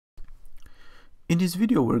In this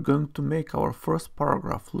video, we're going to make our first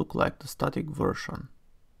paragraph look like the static version.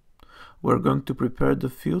 We're going to prepare the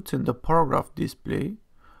fields in the paragraph display.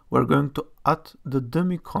 We're going to add the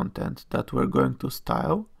dummy content that we're going to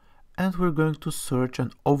style, and we're going to search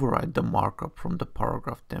and override the markup from the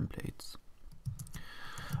paragraph templates.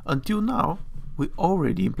 Until now, we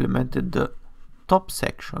already implemented the top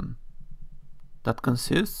section that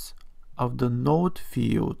consists of the node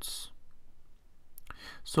fields.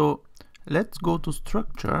 So let's go to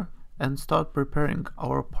structure and start preparing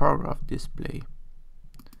our paragraph display.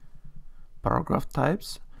 Paragraph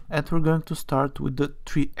types, and we're going to start with the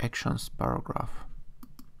 3 actions paragraph.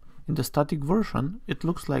 In the static version, it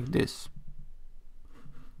looks like this.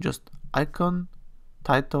 Just icon,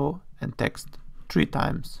 title, and text 3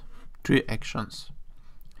 times, 3 actions.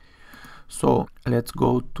 So let's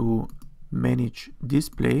go to manage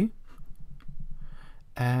display,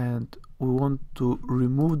 and we want to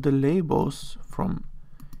remove the labels from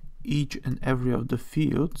each and every of the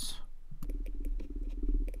fields.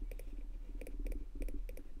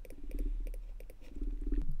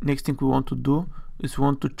 Next thing we want to do is we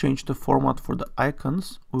want to change the format for the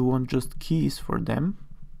icons. We want just keys for them.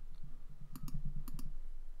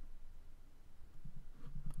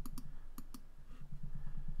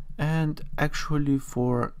 And actually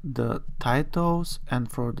for the titles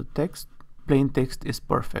and for the text, plain text is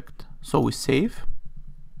perfect. So we save.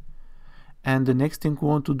 And the next thing we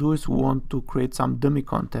want to do is we want to create some dummy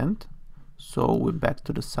content. So we're back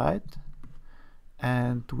to the site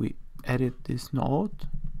and we edit this node.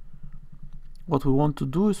 What we want to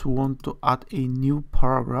do is we want to add a new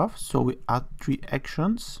paragraph. So we add 3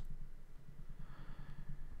 actions.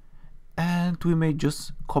 And we may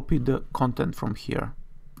just copy the content from here.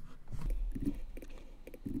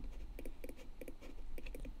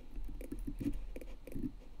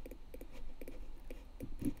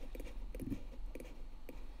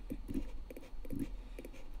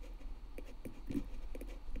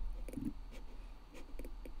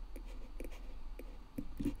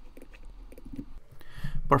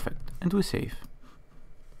 Perfect, and we save.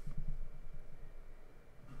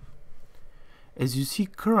 As you see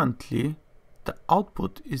currently, the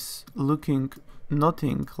output is looking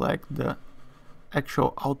nothing like the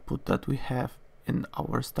actual output that we have in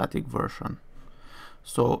our static version.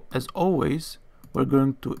 So as always, we're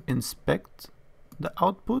going to inspect the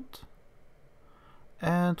output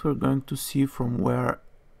and we're going to see from where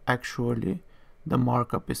actually the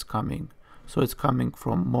markup is coming. So it's coming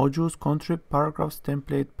from modules, contrib, paragraphs,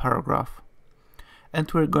 template, paragraph.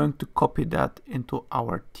 And we're going to copy that into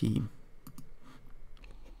our theme.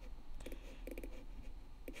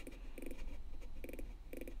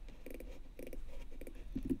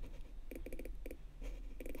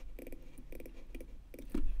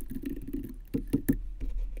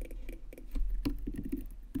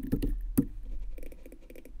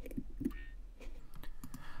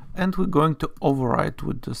 And we're going to override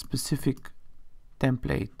with the specific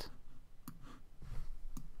template.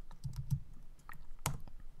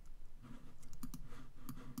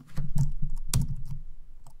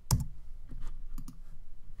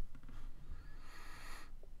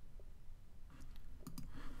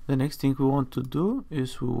 The next thing we want to do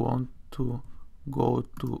is we want to go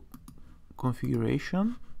to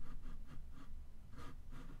configuration,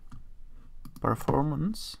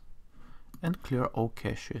 performance, and clear all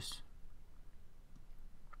caches.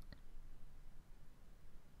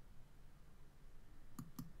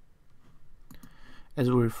 As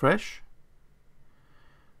we refresh,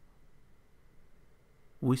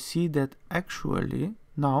 we see that actually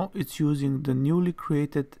now it's using the newly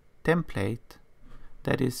created template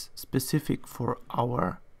that is specific for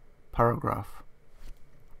our paragraph.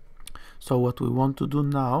 So what we want to do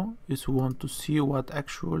now is we want to see what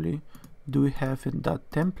actually do we have in that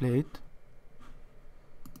template.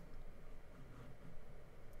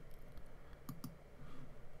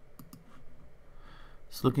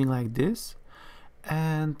 It's looking like this.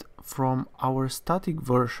 And from our static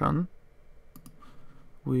version,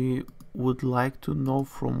 we would like to know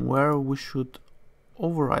from where we should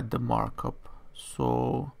override the markup.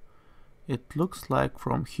 So it looks like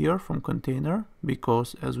from here, from container,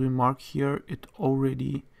 because as we mark here, it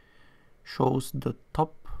already shows the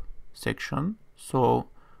top section. So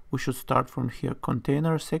we should start from here,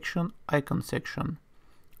 container section, icon section,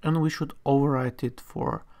 and we should override it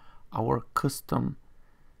for our custom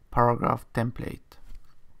paragraph template.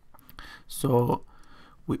 So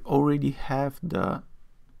we already have the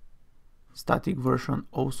static version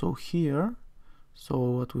also here. So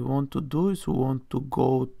what we want to do is we want to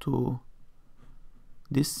go to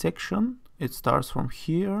this section. It starts from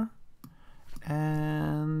here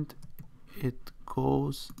and it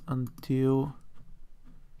goes until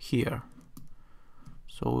here.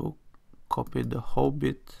 So we'll copy the whole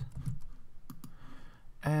bit,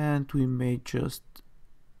 and we may just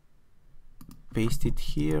paste it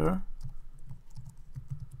here.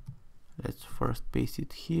 Let's first paste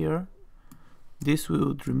it here. This we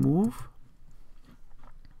would remove,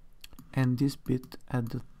 and this bit at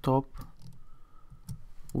the top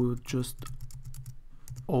we would just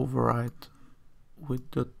overwrite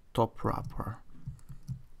with the top wrapper.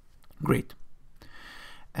 Great.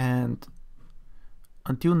 And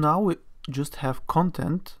until now we just have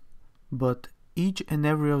content, but each and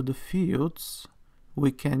every of the fields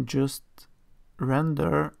we can just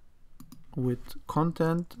render with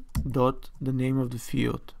content dot the name of the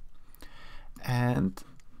field, and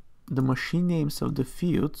the machine names of the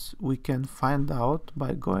fields we can find out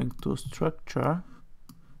by going to structure,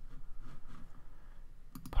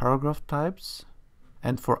 paragraph types,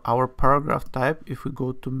 and for our paragraph type, if we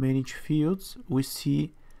go to manage fields, we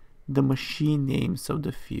see the machine names of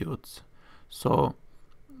the fields. So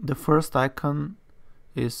the first icon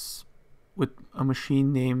is with a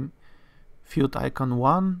machine name field icon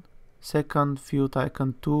 1, second field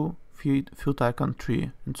icon 2, field icon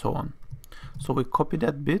 3, and so on. So we copy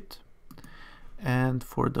that bit, and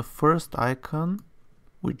for the first icon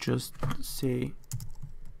we just say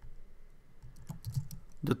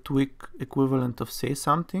the twig equivalent of say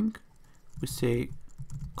something. We say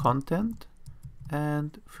content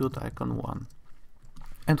and field icon 1,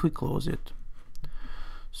 and we close it.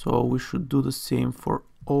 So we should do the same for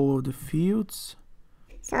all of the fields.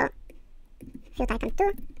 So field icon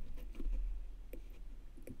 2,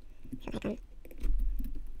 field icon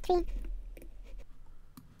 3,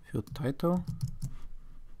 field title,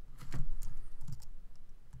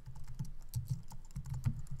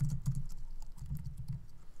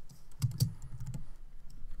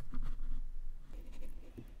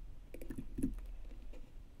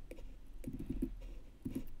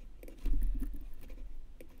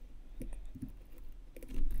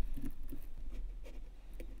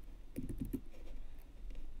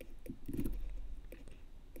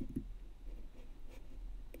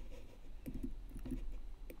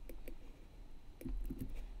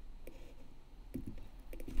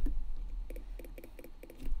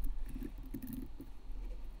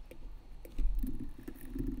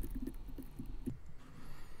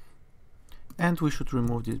 and we should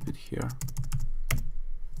remove this bit here.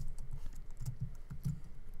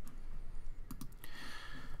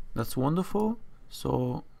 That's wonderful.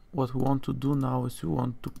 So what we want to do now is we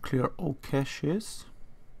want to clear all caches,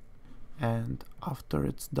 and after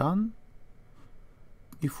it's done,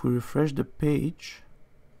 if we refresh the page,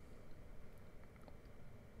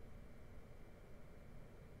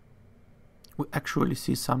 we actually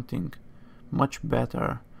see something much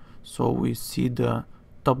better. So we see the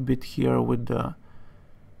top bit here with the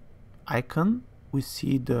icon, we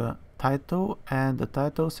see the title, and the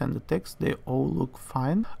titles and the text, they all look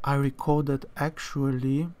fine. I recall that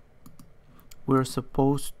actually we're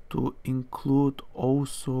supposed to include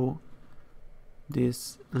also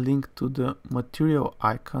this link to the material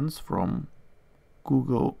icons from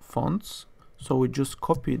Google Fonts. So we just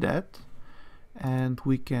copy that and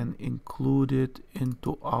we can include it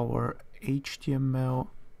into our HTML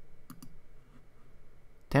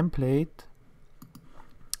template,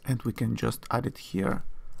 and we can just add it here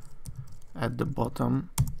at the bottom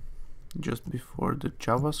just before the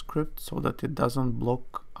JavaScript so that it doesn't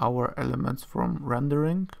block our elements from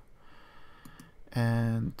rendering.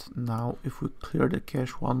 And now if we clear the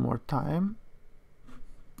cache one more time,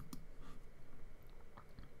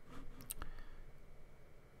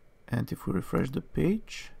 and if we refresh the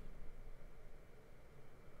page,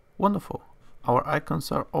 wonderful, our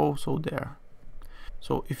icons are also there.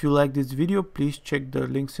 So if you like this video, please check the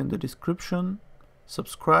links in the description,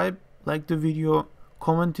 subscribe, like the video,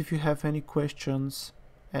 comment if you have any questions,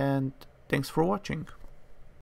 and thanks for watching.